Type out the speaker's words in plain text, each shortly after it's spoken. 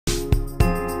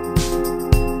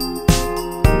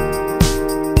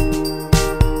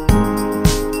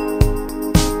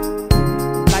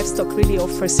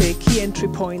offers a key entry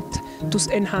point to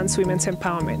enhance women's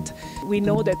empowerment. We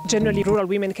know that generally rural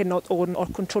women cannot own or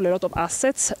control a lot of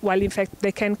assets, while in fact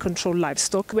they can control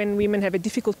livestock. When women have a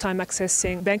difficult time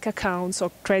accessing bank accounts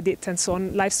or credit and so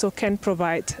on, livestock can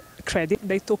provide credit.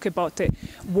 They talk about a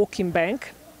walking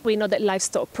bank. We know that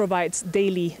livestock provides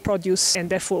daily produce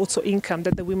and therefore also income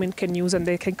that the women can use and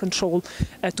they can control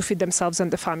to feed themselves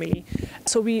and the family.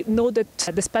 So we know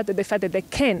that despite the fact that they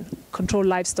can control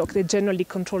livestock, they generally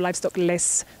control livestock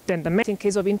less than the men. In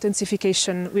case of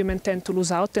intensification, women tend to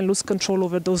lose out and lose control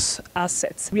over those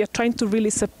assets. We are trying to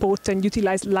really support and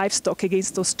utilize livestock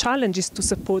against those challenges to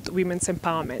support women's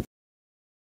empowerment.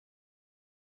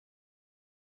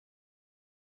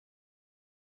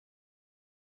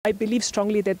 I believe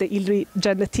strongly that the ILRI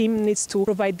gender team needs to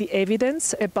provide the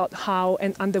evidence about how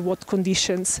and under what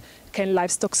conditions can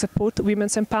livestock support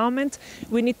women's empowerment.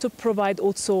 We need to provide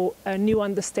also new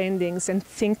understandings and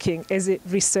thinking as a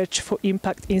Research for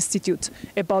Impact Institute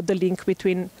about the link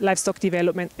between livestock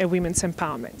development and women's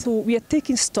empowerment. So we are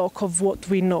taking stock of what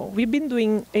we know. We've been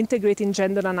doing integrating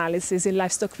gender analysis in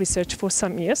livestock research for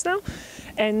some years now.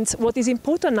 And what is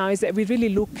important now is that we really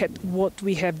look at what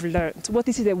we have learned. What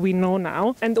is it that we know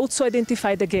now? And also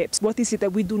identify the gaps. What is it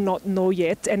that we do not know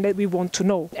yet and that we want to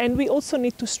know? And we also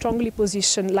need to strongly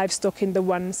position livestock in the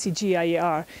One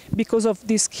CGIAR because of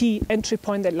this key entry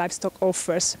point that livestock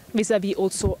offers vis-à-vis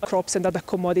also crops and other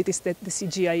commodities that the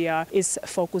CGIAR is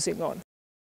focusing on.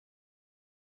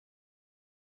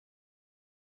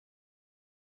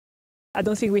 I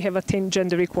don't think we have attained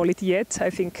gender equality yet. I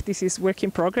think this is work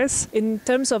in progress. In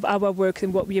terms of our work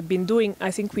and what we have been doing,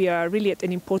 I think we are really at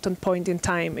an important point in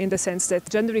time in the sense that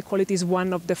gender equality is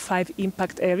one of the 5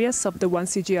 impact areas of the One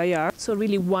CGIAR. So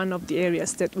really one of the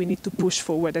areas that we need to push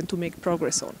forward and to make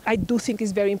progress on. I do think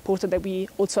it's very important that we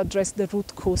also address the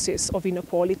root causes of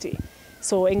inequality.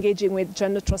 So engaging with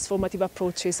gender transformative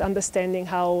approaches, understanding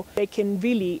how they can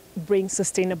really bring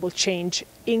sustainable change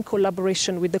in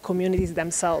collaboration with the communities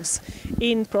themselves,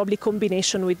 in probably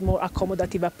combination with more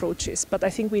accommodative approaches. But I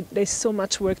think there's so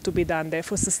much work to be done there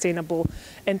for sustainable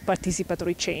and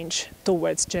participatory change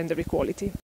towards gender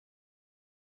equality.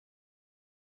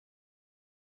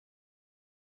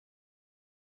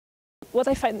 What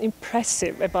I find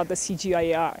impressive about the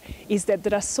CGIAR is that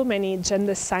there are so many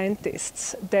gender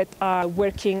scientists that are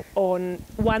working on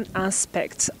one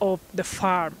aspect of the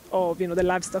farm, of the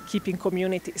livestock keeping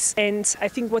communities. And I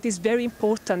think what is very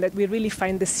important that we really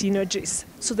find the synergies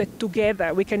so that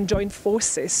together we can join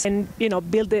forces and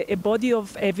build a body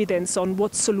of evidence on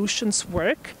what solutions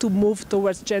work to move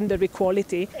towards gender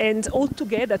equality and all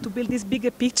together to build this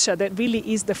bigger picture that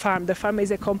really is the farm. The farm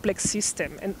is a complex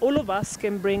system and all of us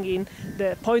can bring in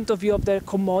the point of view of the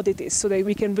commodities so that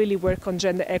we can really work on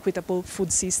gender equitable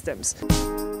food systems.